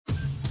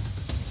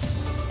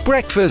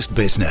Breakfast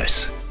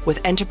Business with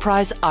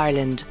Enterprise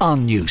Ireland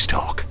on News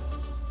Talk.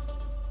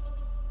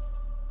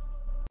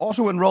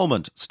 Auto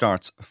Enrolment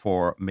starts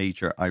for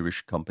major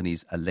Irish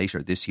companies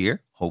later this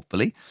year,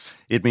 hopefully.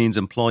 It means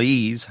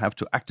employees have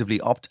to actively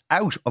opt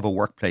out of a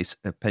workplace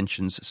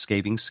pensions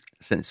savings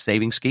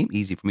scheme,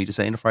 easy for me to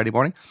say on a Friday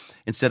morning,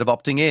 instead of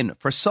opting in.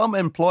 For some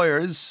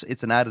employers,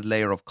 it's an added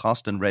layer of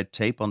cost and red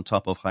tape on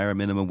top of higher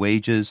minimum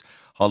wages,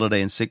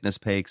 holiday and sickness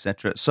pay,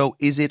 etc. So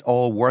is it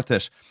all worth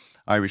it?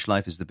 Irish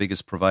Life is the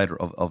biggest provider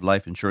of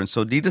life insurance.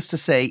 So needless to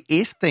say,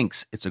 it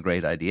thinks it's a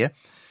great idea.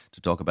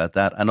 To talk about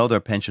that and other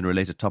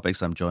pension-related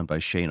topics, I'm joined by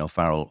Shane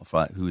O'Farrell,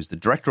 who is the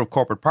Director of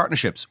Corporate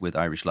Partnerships with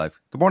Irish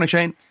Life. Good morning,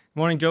 Shane. Good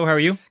morning, Joe. How are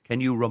you?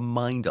 Can you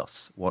remind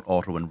us what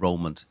auto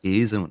enrolment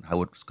is and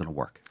how it's going to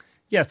work?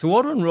 Yeah, so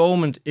auto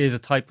enrolment is a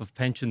type of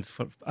pensions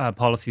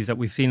policies that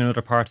we've seen in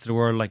other parts of the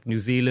world, like New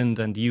Zealand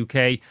and the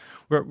UK,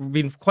 where we've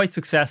been quite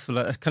successful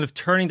at kind of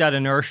turning that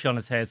inertia on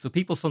its head. So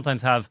people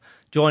sometimes have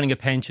joining a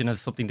pension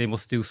as something they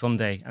must do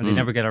someday, and they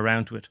never get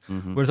around to it.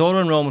 Mm-hmm. Whereas auto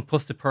enrolment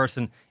puts the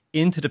person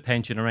into the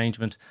pension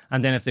arrangement,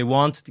 and then if they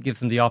want, to give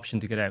them the option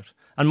to get out.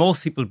 And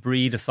most people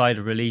breathe a sigh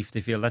of relief.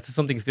 They feel that's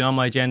something that's been on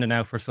my agenda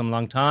now for some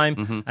long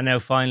time, and now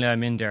finally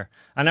I'm in there.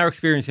 And our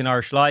experience in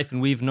Irish Life, and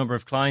we've a number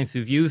of clients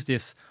who've used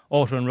this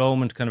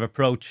auto-enrolment kind of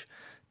approach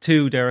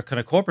to their kind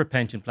of corporate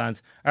pension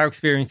plans, our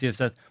experience is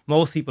that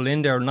most people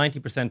in there,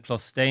 90%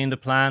 plus, stay in the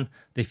plan.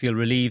 They feel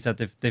relieved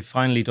that they've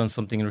finally done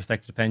something in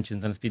respect to the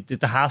pensions, and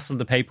the hassle,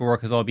 the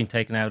paperwork has all been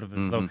taken out of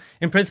it. So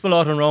in principle,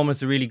 auto-enrolment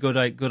is a really good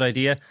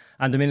idea,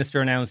 and the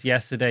Minister announced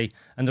yesterday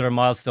another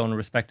milestone in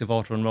respect of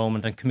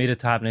auto-enrolment and committed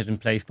to having it in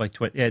place by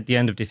the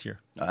end of this year.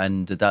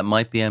 And that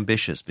might be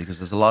ambitious because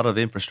there's a lot of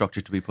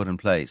infrastructure to be put in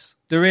place.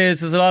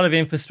 There's a lot of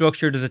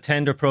infrastructure. There's a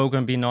tender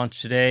programme being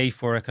launched today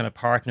for a kind of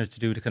partner to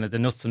do the kind of the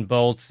nuts and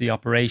bolts, the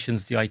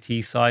operations, the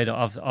IT side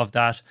of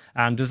that.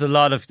 And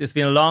it's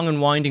been a long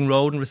and winding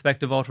road in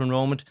respect of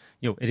auto-enrolment.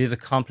 It is a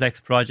complex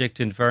project,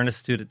 in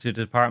fairness to the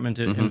department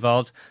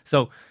involved.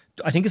 So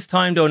I think it's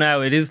time, though,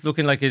 now. It is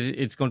looking like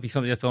it's going to be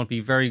something that's going to be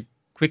very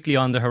quickly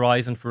on the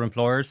horizon for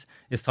employers.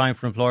 It's time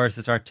for employers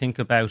to start think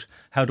about,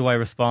 how do I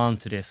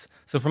respond to this?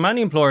 So for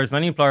many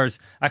employers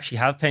actually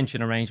have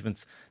pension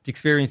arrangements. The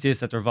experience is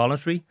that they're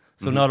voluntary,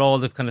 so not all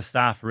the kind of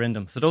staff are in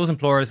them. So those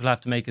employers will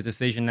have to make a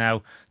decision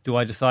now. Do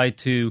I decide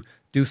to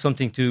do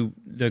something to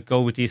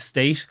go with the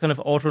estate kind of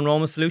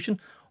auto-enrolment solution?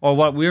 Or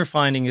what we're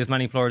finding is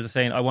many employers are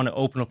saying, I want to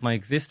open up my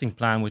existing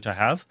plan, which I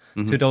have,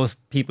 to those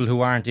people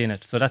who aren't in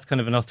it. So that's kind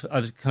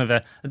of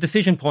a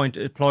decision point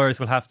employers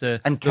will have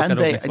to look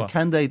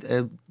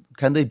at.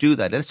 Can they do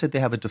that? Let's say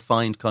they have a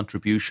defined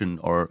contribution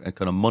or a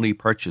kind of money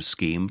purchase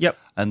scheme. Yep.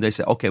 And they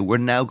say, okay, we're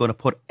now going to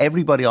put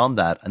everybody on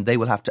that, and they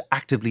will have to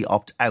actively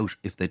opt out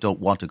if they don't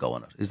want to go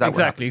on it. Is that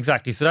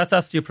exactly? So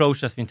that's the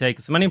approach that's been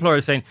taken. So many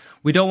employers are saying,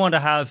 we don't want to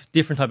have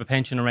different type of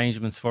pension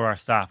arrangements for our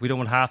staff. We don't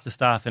want half the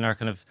staff in our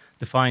kind of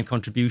defined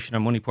contribution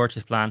or money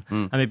purchase plan,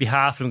 and maybe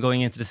half of them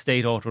going into the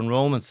state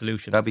auto-enrolment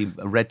solution. That'd be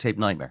a red tape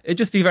nightmare. It'd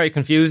just be very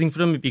confusing for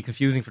them. It'd be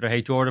confusing for their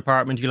HR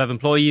department. You'll have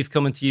employees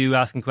coming to you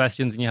asking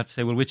questions, and you have to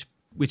say, well,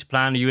 which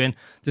plan are you in?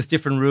 There's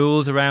different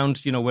rules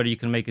around, whether you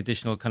can make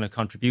additional kind of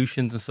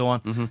contributions and so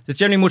on. There's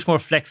generally much more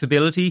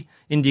flexibility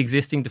in the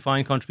existing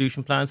defined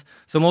contribution plans.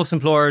 So most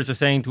employers are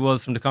saying to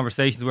us from the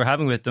conversations we're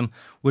having with them,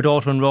 with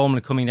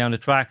auto-enrolment coming down the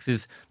tracks,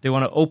 is they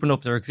want to open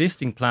up their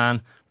existing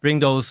plan, bring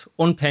those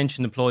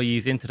unpensioned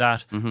employees into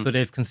that, so they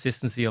have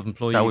consistency of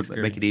employee experience. That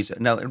would make it easier.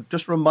 Now,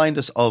 just remind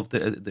us of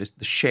the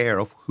share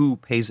of who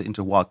pays it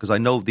into what, because I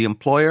know the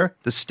employer,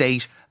 the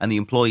state and the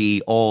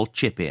employee all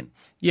chip in.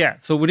 Yeah,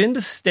 so within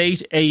the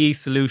state AE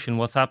solution,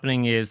 what's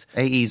happening is...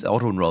 AE's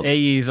auto-enrollment.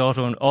 AE's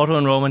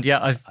auto-enrollment,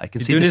 yeah. I can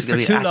been see doing this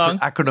this for too long.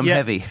 Acronym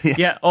heavy.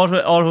 Yeah,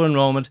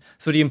 auto-enrollment.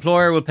 So the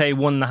employer will pay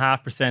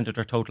 1.5% of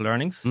their total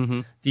earnings.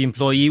 The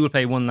employee will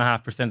pay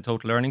 1.5% of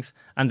total earnings,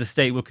 and the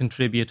state will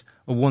contribute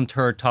a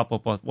 1/3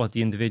 top-up of what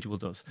the individual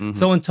does.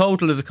 So in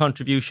total, there's a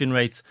contribution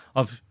rates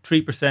of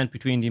 3%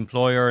 between the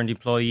employer and the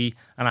employee,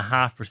 and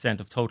 0.5%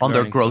 of total on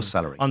earnings. Their gross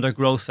salary. On their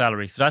gross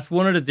salary. So that's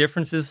one of the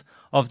differences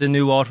of the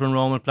new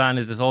auto-enrolment plan,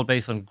 is it's all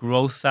based on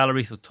gross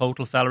salary, so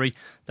total salary.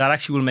 That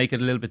actually will make it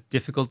a little bit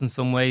difficult in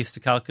some ways to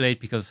calculate,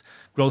 because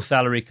gross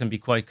salary can be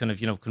quite kind of,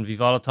 can be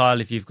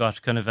volatile if you've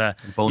got kind of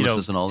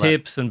bonuses and all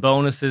tips and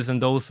bonuses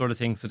and those sort of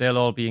things. So they'll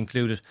all be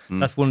included.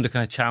 That's one of the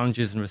kind of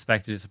challenges in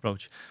respect to this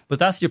approach. But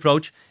that's the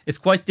approach. It's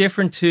quite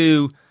different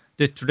to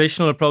the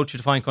traditional approach to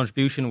defined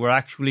contribution, where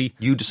actually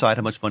you decide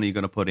how much money you're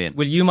going to put in.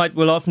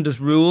 Well, often there's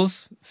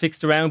rules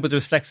fixed around, but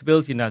there's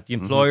flexibility in that. The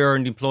employer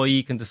and the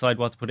employee can decide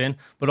what to put in,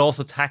 but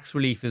also tax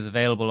relief is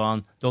available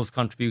on those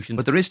contributions.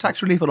 But there is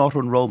tax relief on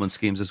auto-enrolment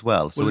schemes as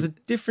well. So there's a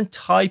different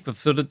type of...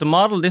 So the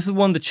model, this is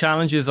one of the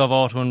challenges of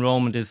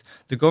auto-enrolment, is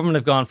the government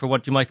have gone for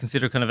what you might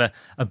consider kind of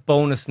a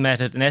bonus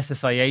method, an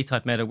SSIA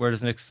type method, where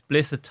there's an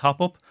explicit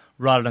top-up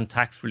rather than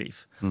tax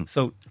relief.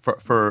 So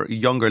for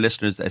younger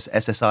listeners,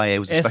 SSIA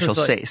was a special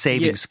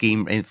savings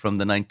scheme from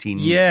the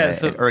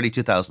early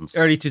 2000s.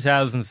 Early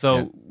 2000s.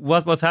 So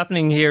what's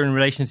happening here in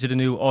relation to the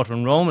new auto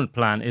enrolment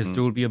plan is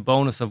there will be a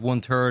bonus of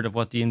 1/3 of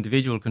what the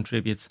individual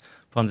contributes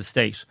from the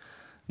state.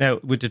 Now,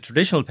 with the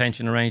traditional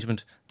pension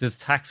arrangement, there's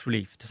tax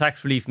relief. The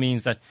tax relief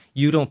means that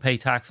you don't pay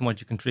tax on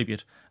what you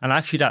contribute. And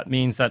actually that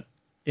means that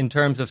in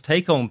terms of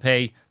take-home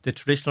pay, the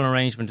traditional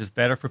arrangement is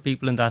better for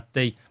people in that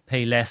they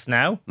pay less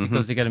now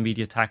because they get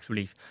immediate tax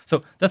relief.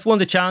 So that's one of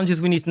the challenges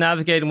we need to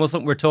navigate, and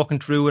something we're talking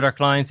through with our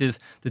clients is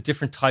the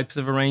different types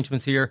of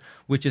arrangements here,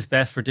 which is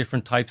best for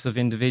different types of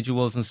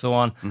individuals and so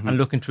on, and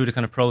looking through the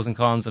kind of pros and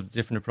cons of the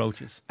different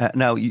approaches.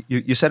 Now,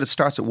 you said it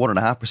starts at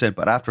 1.5%,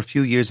 but after a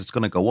few years it's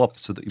going to go up,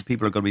 so that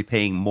people are going to be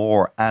paying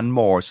more and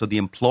more, so the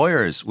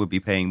employers will be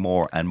paying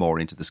more and more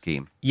into the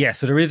scheme. Yeah,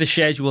 so there is a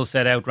schedule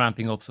set out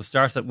ramping up. So it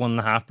starts at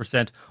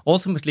 1.5%.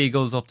 Ultimately, it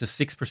goes up to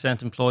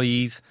 6%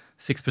 employees,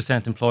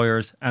 6%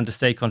 employers, and the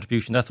state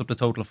contribution. That's up to a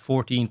total of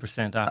 14% after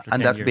 10 years.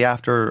 And that'll be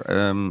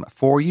after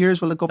 4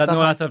 years, will it go up? No,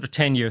 that's after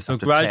 10 years. So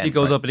it gradually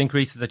goes up. It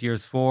increases at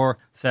years 4,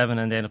 7,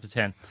 and then up to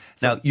 10.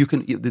 So now, you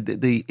can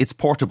it's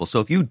portable. So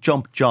if you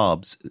jump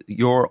jobs,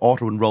 your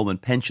auto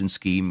enrolment pension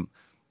scheme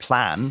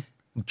plan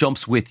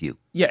jumps with you.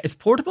 Yeah, it's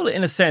portable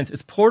in a sense.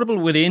 It's portable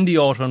within the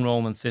auto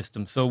enrolment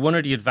system. So one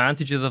of the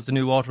advantages of the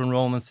new auto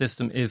enrolment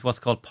system is what's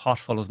called pot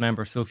follows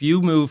member. So if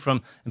you move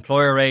from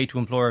employer A to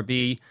employer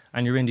B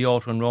and you're in the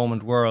auto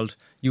enrolment world,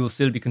 you will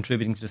still be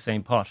contributing to the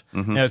same pot.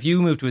 Now, if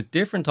you move to a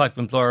different type of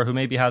employer who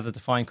maybe has a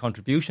defined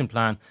contribution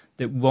plan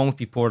that won't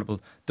be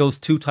portable, those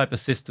two type of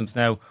systems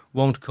now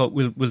will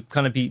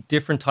kind of be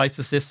different types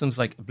of systems,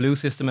 like a blue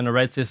system and a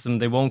red system.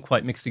 They won't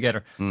quite mix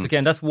together. So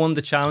again, that's one of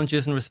the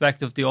challenges in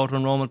respect of the auto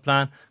enrolment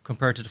plan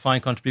compared to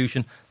defined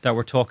contribution that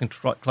we're talking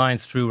to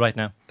clients through right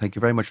now. Thank you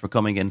very much for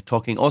coming in,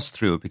 talking us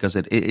through it, because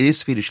it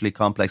is fiendishly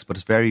complex, but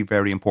it's very,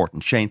 very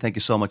important. Shane, thank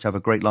you so much. Have a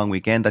great long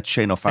weekend. That's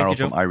Shane O'Farrell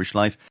from Irish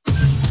Life.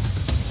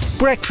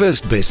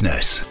 Breakfast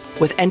Business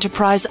with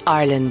Enterprise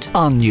Ireland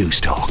on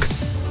News Talk.